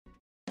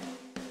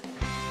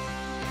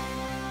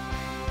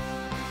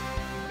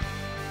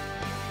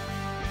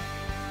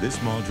This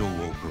module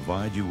will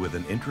provide you with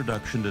an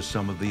introduction to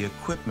some of the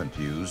equipment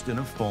used in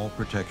a fall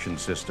protection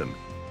system,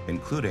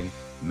 including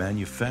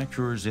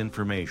manufacturer's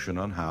information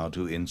on how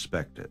to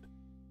inspect it.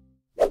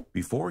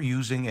 Before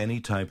using any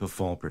type of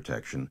fall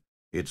protection,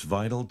 it's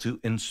vital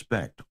to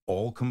inspect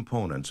all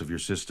components of your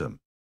system.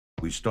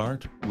 We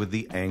start with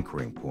the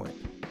anchoring point.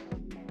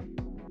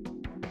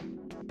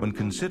 When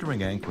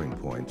considering anchoring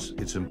points,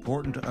 it's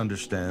important to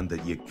understand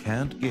that you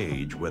can't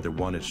gauge whether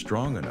one is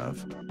strong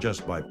enough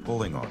just by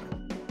pulling on it.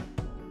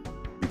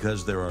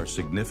 Because there are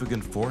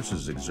significant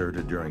forces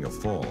exerted during a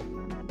fall,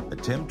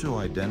 attempt to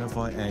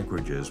identify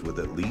anchorages with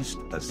at least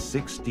a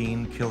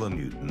 16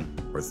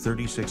 kilonewton or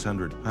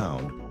 3,600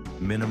 pound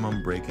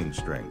minimum breaking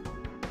strength.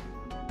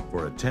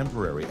 For a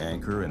temporary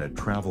anchor in a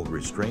travel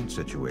restraint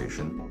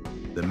situation,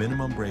 the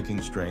minimum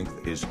breaking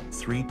strength is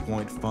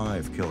 3.5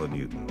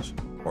 kilonewtons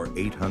or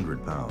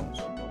 800 pounds.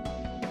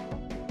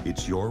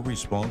 It's your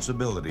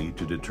responsibility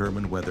to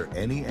determine whether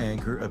any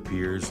anchor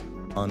appears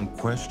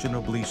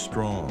unquestionably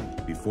strong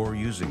before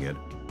using it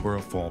for a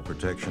fall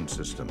protection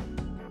system.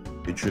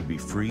 It should be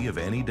free of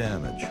any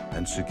damage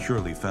and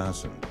securely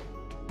fastened.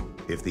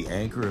 If the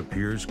anchor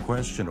appears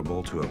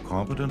questionable to a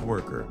competent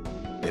worker,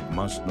 it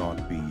must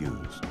not be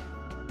used.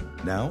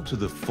 Now to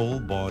the full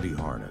body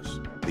harness,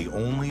 the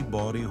only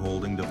body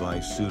holding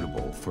device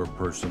suitable for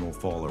personal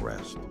fall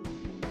arrest.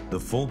 The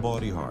full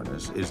body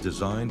harness is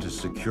designed to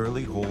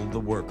securely hold the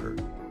worker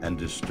and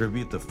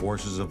distribute the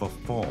forces of a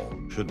fall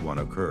should one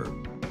occur.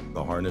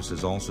 The harness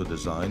is also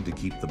designed to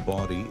keep the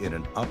body in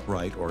an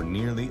upright or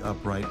nearly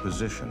upright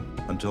position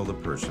until the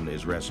person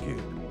is rescued.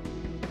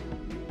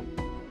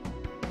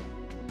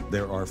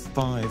 There are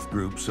 5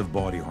 groups of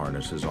body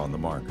harnesses on the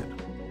market.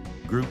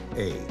 Group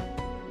A,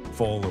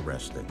 fall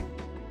arresting.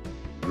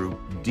 Group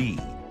D,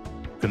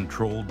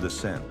 controlled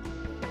descent.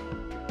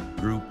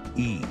 Group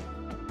E,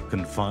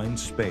 confined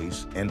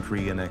space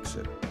entry and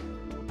exit.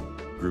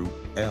 Group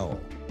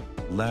L,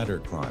 ladder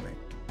climbing.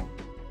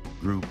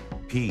 Group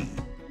P,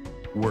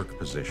 work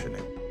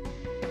positioning.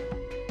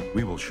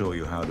 We will show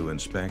you how to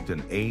inspect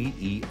an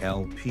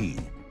AELP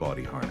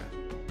body harness.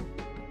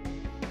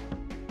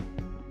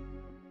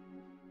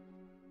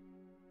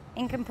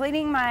 In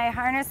completing my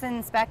harness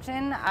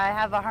inspection, I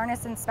have a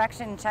harness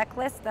inspection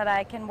checklist that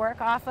I can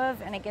work off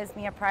of, and it gives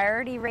me a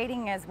priority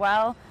rating as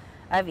well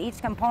of each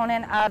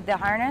component of the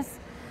harness.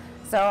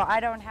 So I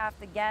don't have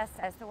to guess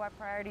as to what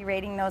priority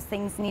rating those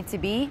things need to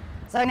be.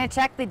 So I'm going to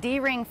check the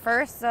D-ring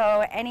first.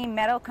 So any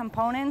metal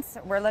components,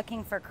 we're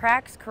looking for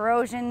cracks,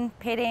 corrosion,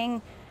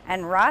 pitting,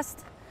 and rust.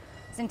 So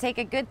I'm going to take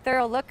a good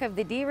thorough look of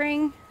the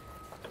D-ring.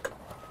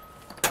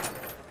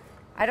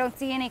 I don't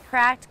see any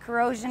cracked,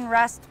 corrosion,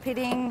 rust,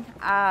 pitting,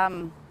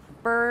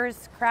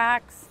 burrs,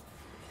 cracks.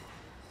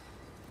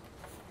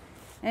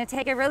 I'm going to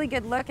take a really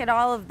good look at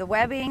all of the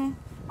webbing,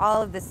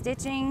 all of the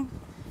stitching.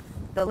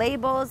 The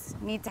labels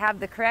need to have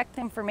the correct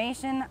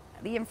information,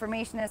 the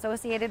information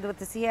associated with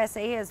the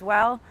CSA as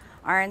well.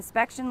 Our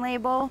inspection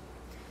label.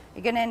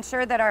 You're going to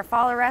ensure that our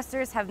fall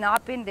arresters have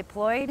not been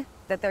deployed,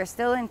 that they're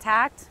still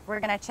intact. We're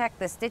going to check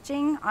the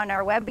stitching on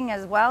our webbing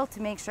as well to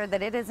make sure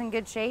that it is in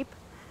good shape,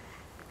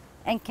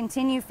 and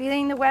continue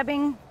feeling the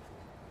webbing.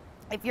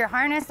 If your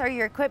harness or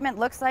your equipment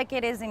looks like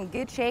it is in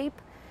good shape,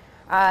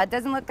 it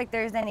doesn't look like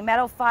there's any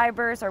metal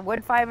fibers or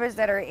wood fibers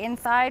that are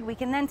inside, we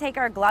can then take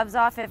our gloves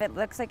off if it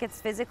looks like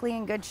it's physically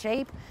in good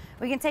shape.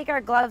 We can take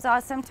our gloves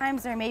off.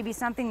 Sometimes there may be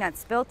something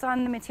that's spilt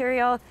on the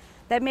material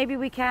that maybe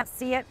we can't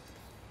see it.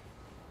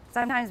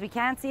 Sometimes we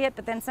can't see it,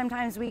 but then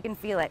sometimes we can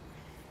feel it.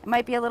 It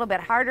might be a little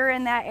bit harder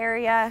in that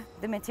area.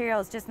 The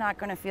material is just not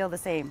going to feel the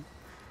same.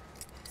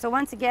 So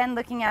once again,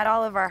 looking at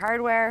all of our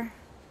hardware,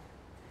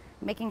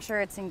 making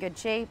sure it's in good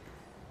shape,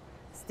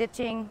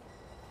 stitching.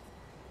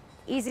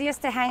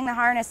 Easiest to hang the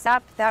harness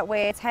up, that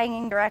way it's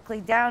hanging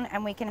directly down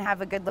and we can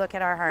have a good look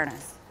at our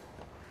harness.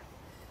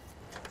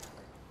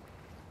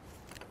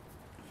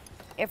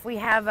 If we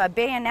have a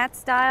bayonet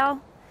style,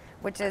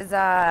 which is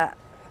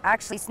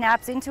actually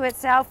snaps into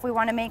itself, we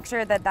want to make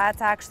sure that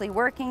that's actually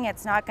working.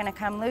 It's not going to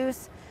come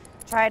loose.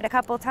 Try it a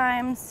couple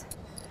times.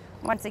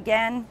 Once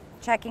again,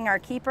 checking our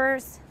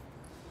keepers,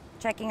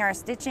 checking our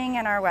stitching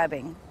and our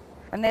webbing.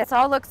 And this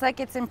all looks like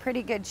it's in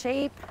pretty good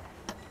shape.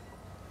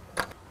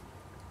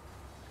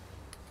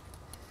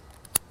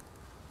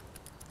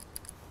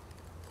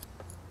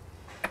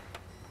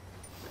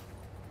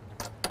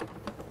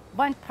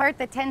 One part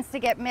that tends to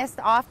get missed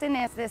often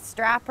is this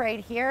strap right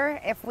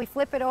here. If we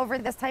flip it over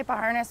this type of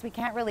harness, we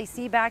can't really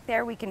see back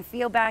there. We can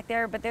feel back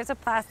there, but there's a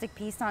plastic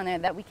piece on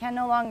it that we can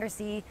no longer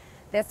see.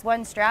 This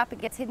one strap,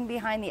 it gets hidden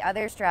behind the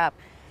other strap.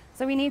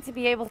 So we need to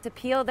be able to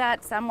peel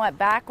that somewhat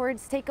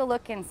backwards, take a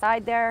look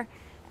inside there,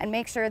 and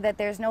make sure that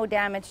there's no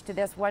damage to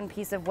this one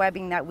piece of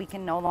webbing that we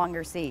can no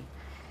longer see.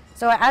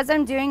 So as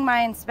I'm doing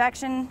my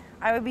inspection,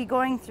 I would be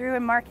going through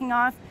and marking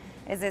off,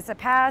 is this a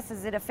pass,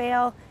 is it a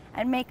fail,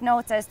 and make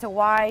notes as to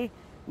why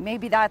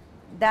maybe that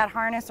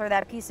harness or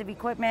that piece of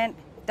equipment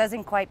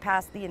doesn't quite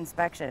pass the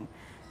inspection.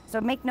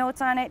 So make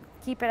notes on it,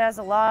 keep it as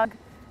a log,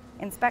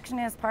 Inspection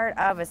is part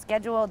of a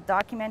scheduled,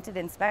 documented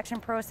inspection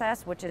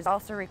process, which is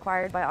also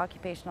required by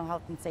occupational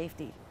health and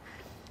safety.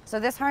 So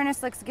this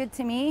harness looks good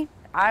to me.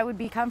 I would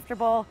be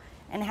comfortable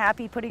and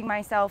happy putting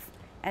myself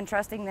and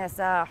trusting this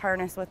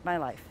harness with my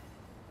life.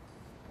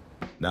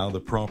 Now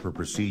the proper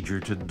procedure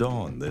to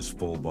don this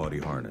full body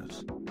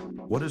harness.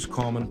 What is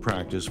common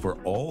practice for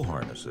all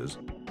harnesses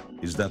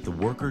is that the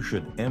worker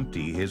should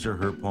empty his or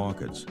her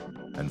pockets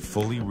and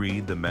fully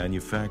read the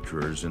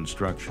manufacturer's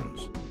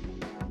instructions.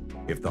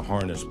 If the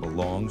harness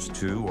belongs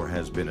to or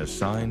has been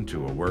assigned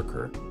to a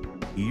worker,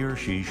 he or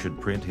she should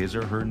print his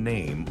or her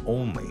name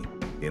only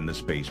in the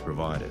space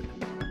provided.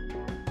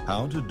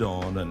 How to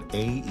don an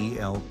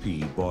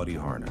AELP body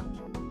harness.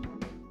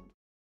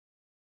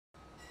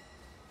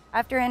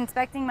 After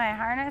inspecting my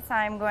harness,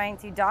 I'm going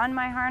to don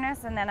my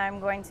harness, and then I'm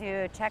going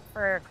to check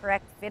for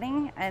correct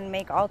fitting and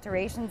make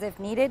alterations if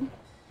needed.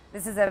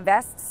 This is a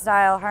vest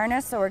style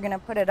harness, so we're going to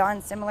put it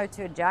on similar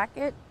to a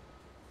jacket.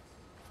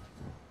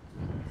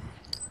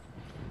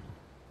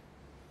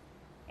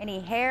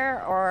 Any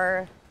hair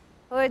or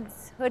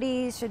hoods,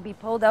 hoodies should be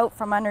pulled out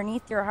from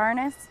underneath your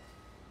harness.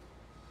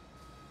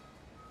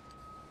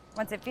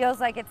 Once it feels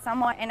like it's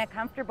somewhat in a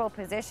comfortable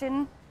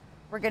position,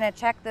 we're going to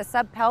check the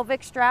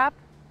sub-pelvic strap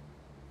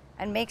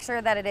and make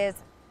sure that it is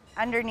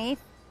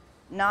underneath,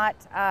 not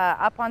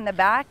up on the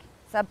back.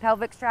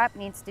 Sub-pelvic strap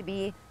needs to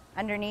be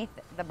underneath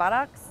the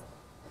buttocks.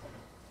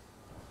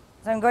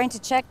 So I'm going to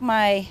check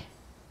my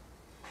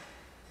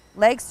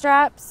leg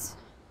straps.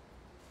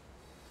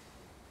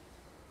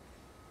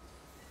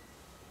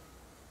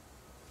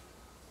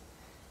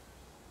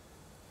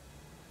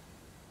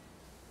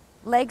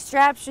 Leg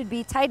straps should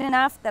be tight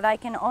enough that I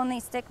can only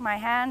stick my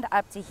hand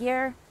up to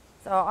here.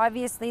 So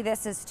obviously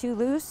this is too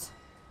loose.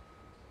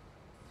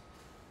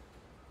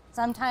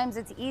 Sometimes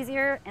it's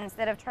easier,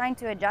 instead of trying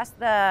to adjust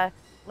the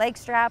leg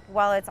strap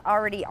while it's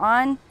already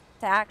on,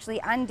 to actually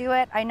undo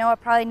it. I know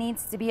it probably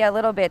needs to be a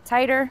little bit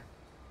tighter.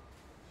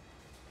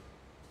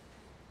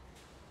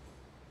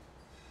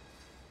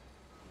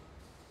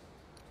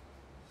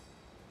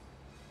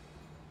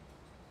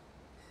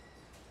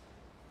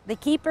 The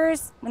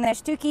keepers, when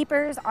there's two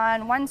keepers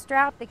on one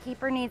strap, the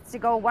keeper needs to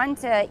go one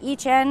to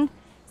each end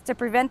to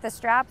prevent the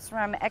straps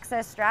from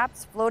excess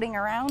straps floating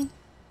around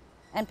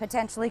and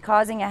potentially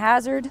causing a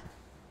hazard.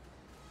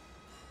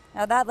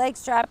 Now that leg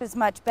strap is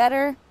much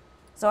better,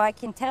 so I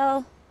can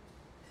tell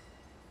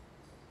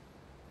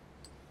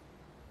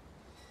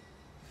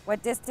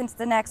what distance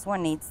the next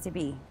one needs to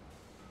be.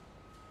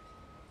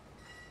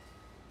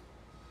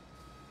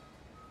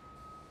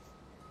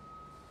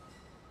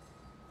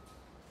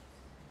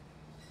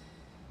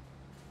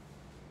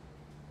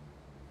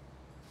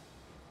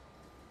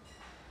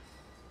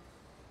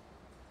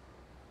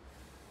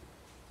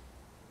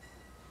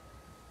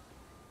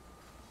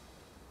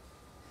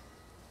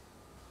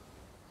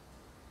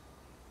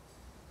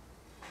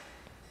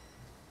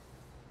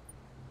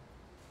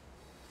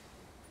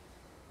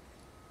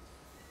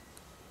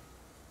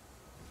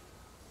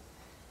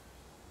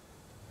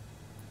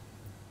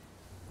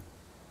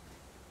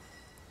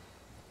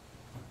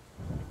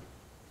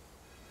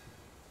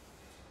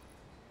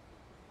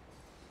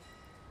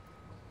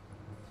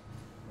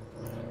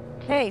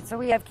 Okay, so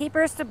we have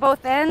keepers to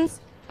both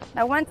ends.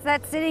 Now once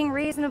that's sitting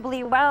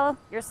reasonably well,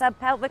 your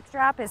sub-pelvic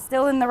strap is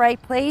still in the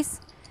right place.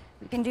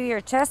 You can do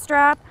your chest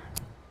strap.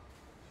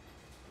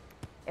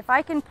 If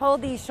I can pull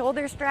these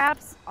shoulder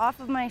straps off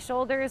of my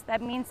shoulders,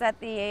 that means that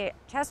the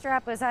chest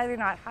strap is either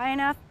not high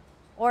enough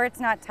or it's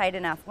not tight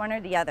enough, one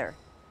or the other.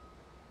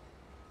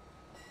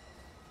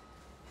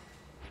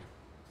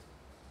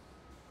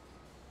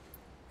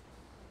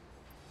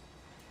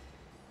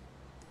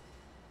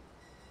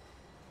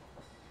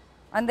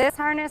 On this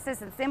harness,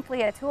 this is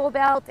simply a tool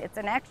belt. It's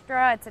an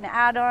extra, it's an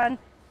add-on.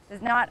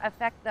 Does not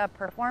affect the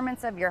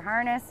performance of your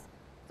harness.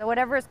 So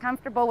whatever is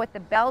comfortable with the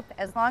belt,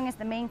 as long as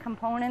the main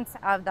components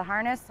of the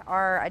harness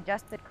are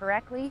adjusted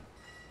correctly.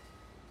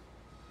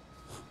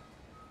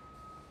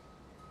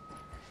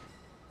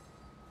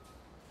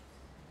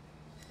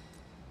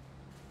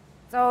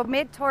 So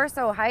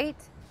mid-torso height,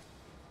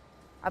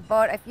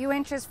 about a few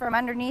inches from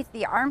underneath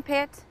the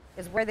armpit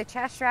is where the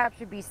chest strap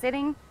should be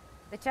sitting.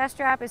 The chest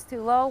strap is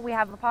too low, we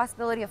have a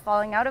possibility of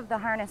falling out of the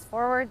harness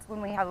forwards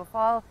when we have a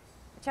fall.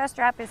 The chest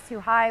strap is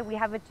too high, we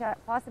have a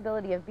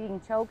possibility of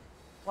being choked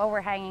while we're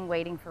hanging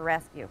waiting for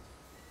rescue.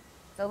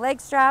 So leg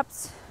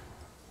straps,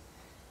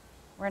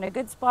 we're in a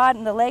good spot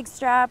in the leg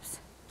straps.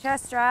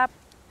 Chest strap,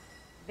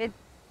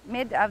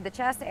 mid of the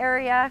chest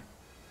area.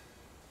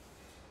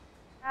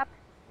 Strap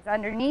is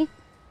underneath,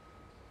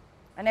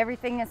 and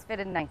everything is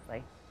fitted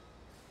nicely.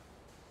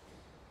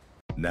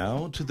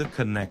 Now to the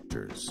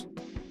connectors.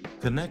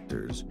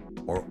 Connectors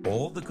are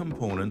all the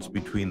components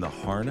between the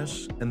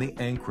harness and the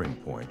anchoring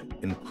point,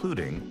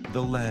 including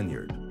the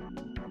lanyard.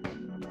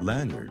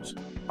 Lanyards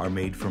are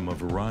made from a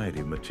variety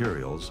of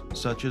materials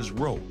such as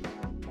rope,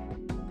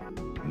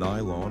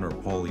 nylon or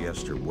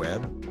polyester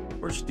web,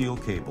 or steel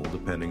cable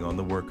depending on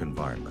the work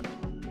environment.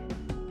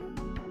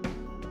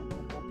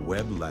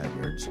 Web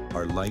lanyards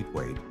are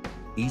lightweight,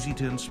 easy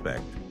to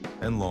inspect,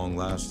 and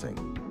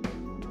long-lasting.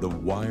 The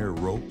wire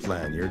rope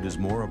lanyard is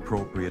more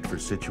appropriate for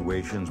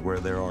situations where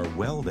there are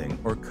welding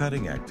or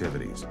cutting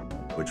activities,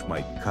 which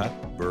might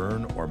cut,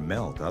 burn, or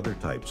melt other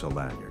types of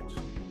lanyards.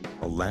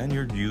 A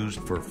lanyard used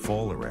for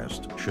fall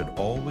arrest should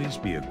always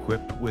be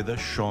equipped with a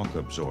shock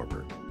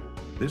absorber.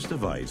 This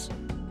device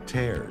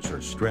tears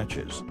or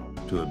stretches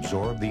to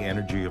absorb the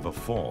energy of a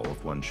fall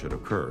if one should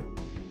occur,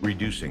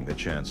 reducing the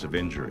chance of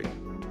injury.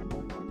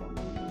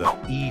 The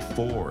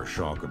E4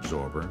 shock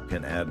absorber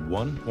can add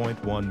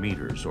 1.1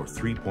 meters or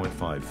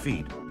 3.5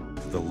 feet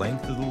to the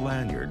length of the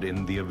lanyard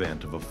in the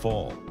event of a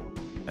fall,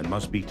 and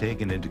must be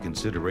taken into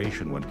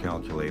consideration when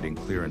calculating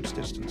clearance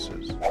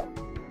distances.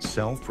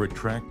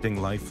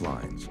 Self-retracting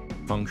lifelines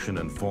function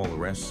in fall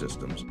arrest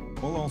systems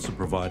while also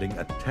providing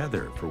a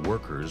tether for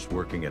workers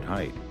working at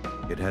height.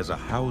 It has a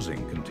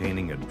housing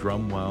containing a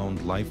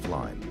drum-wound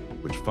lifeline,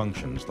 which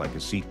functions like a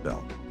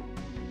seatbelt.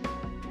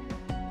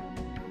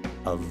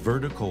 A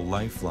vertical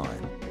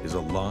lifeline is a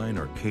line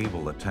or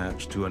cable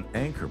attached to an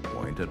anchor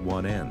point at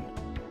one end.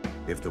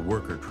 If the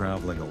worker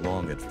traveling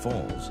along it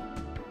falls,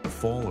 the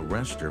fall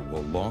arrestor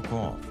will lock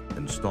off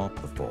and stop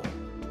the fall.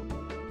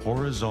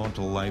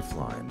 Horizontal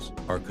lifelines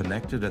are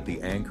connected at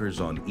the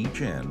anchors on each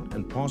end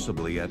and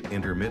possibly at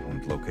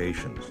intermittent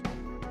locations.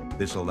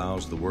 This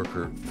allows the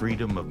worker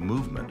freedom of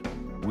movement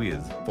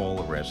with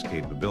fall arrest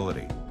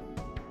capability.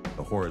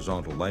 The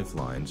horizontal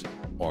lifelines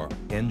are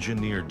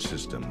engineered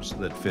systems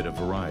that fit a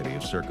variety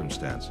of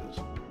circumstances.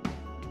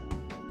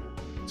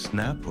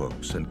 Snap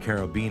hooks and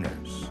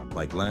carabiners,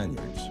 like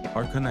lanyards,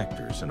 are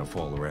connectors in a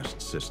fall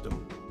arrest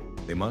system.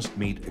 They must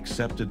meet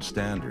accepted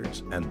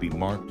standards and be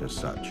marked as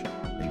such,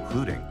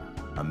 including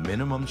a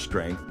minimum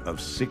strength of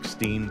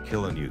 16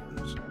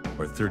 kilonewtons,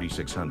 or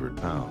 3,600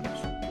 pounds.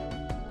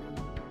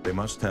 They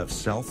must have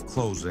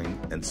self-closing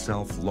and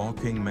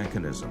self-locking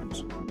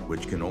mechanisms,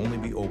 which can only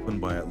be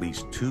opened by at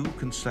least 2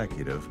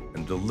 consecutive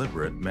and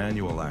deliberate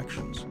manual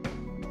actions.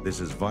 This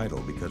is vital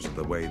because of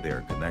the way they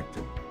are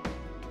connected.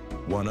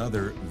 One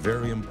other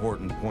very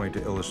important point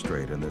to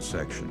illustrate in this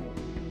section.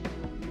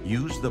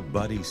 Use the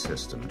buddy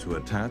system to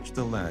attach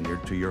the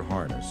lanyard to your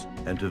harness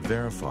and to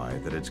verify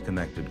that it's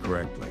connected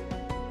correctly.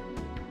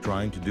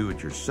 Trying to do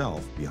it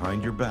yourself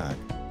behind your back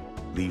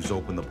leaves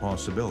open the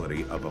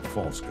possibility of a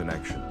false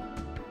connection.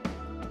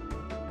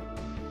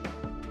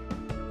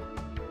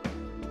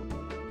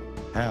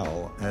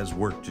 Hal has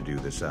work to do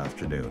this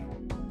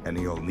afternoon, and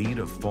he'll need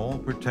a fall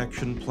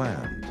protection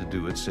plan to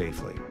do it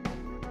safely.